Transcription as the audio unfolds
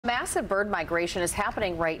Massive bird migration is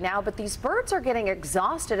happening right now, but these birds are getting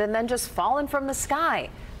exhausted and then just falling from the sky.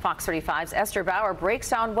 Fox 35's Esther Bauer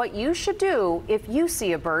breaks down what you should do if you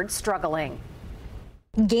see a bird struggling.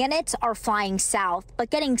 Gannets are flying south,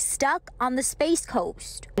 but getting stuck on the Space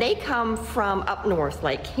Coast. They come from up north,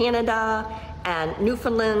 like Canada and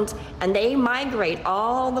Newfoundland, and they migrate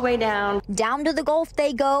all the way down. Down to the Gulf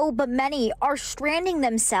they go, but many are stranding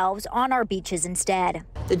themselves on our beaches instead.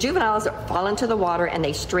 The juveniles fall into the water and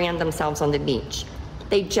they strand themselves on the beach.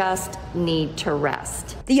 They just need to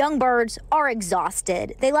rest. The young birds are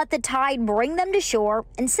exhausted. They let the tide bring them to shore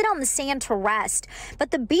and sit on the sand to rest.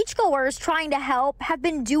 But the beachgoers trying to help have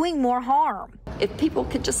been doing more harm. If people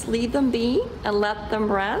could just leave them be and let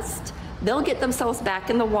them rest, they'll get themselves back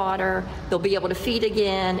in the water, they'll be able to feed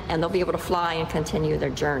again, and they'll be able to fly and continue their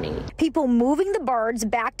journey. People moving the birds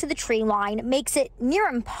back to the tree line makes it near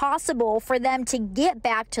impossible for them to get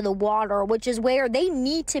back to the water, which is where they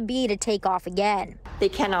need to be to take off again. They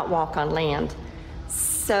cannot walk on land.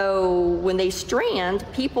 So when they strand,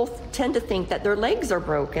 people tend to think that their legs are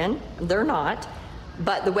broken. They're not.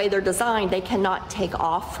 But the way they're designed, they cannot take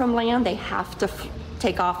off from land. They have to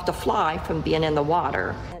take off to fly from being in the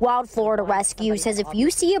water. Wild Florida Rescue says if you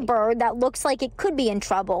see a bird that looks like it could be in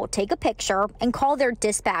trouble, take a picture and call their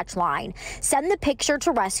dispatch line. Send the picture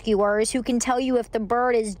to rescuers who can tell you if the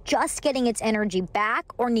bird is just getting its energy back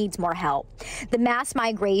or needs more help. The mass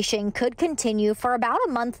migration could continue for about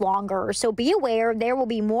a month longer, so be aware there will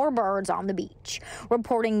be more birds on the beach.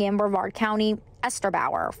 Reporting in Brevard County, Esther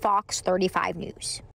Bauer, Fox 35 News.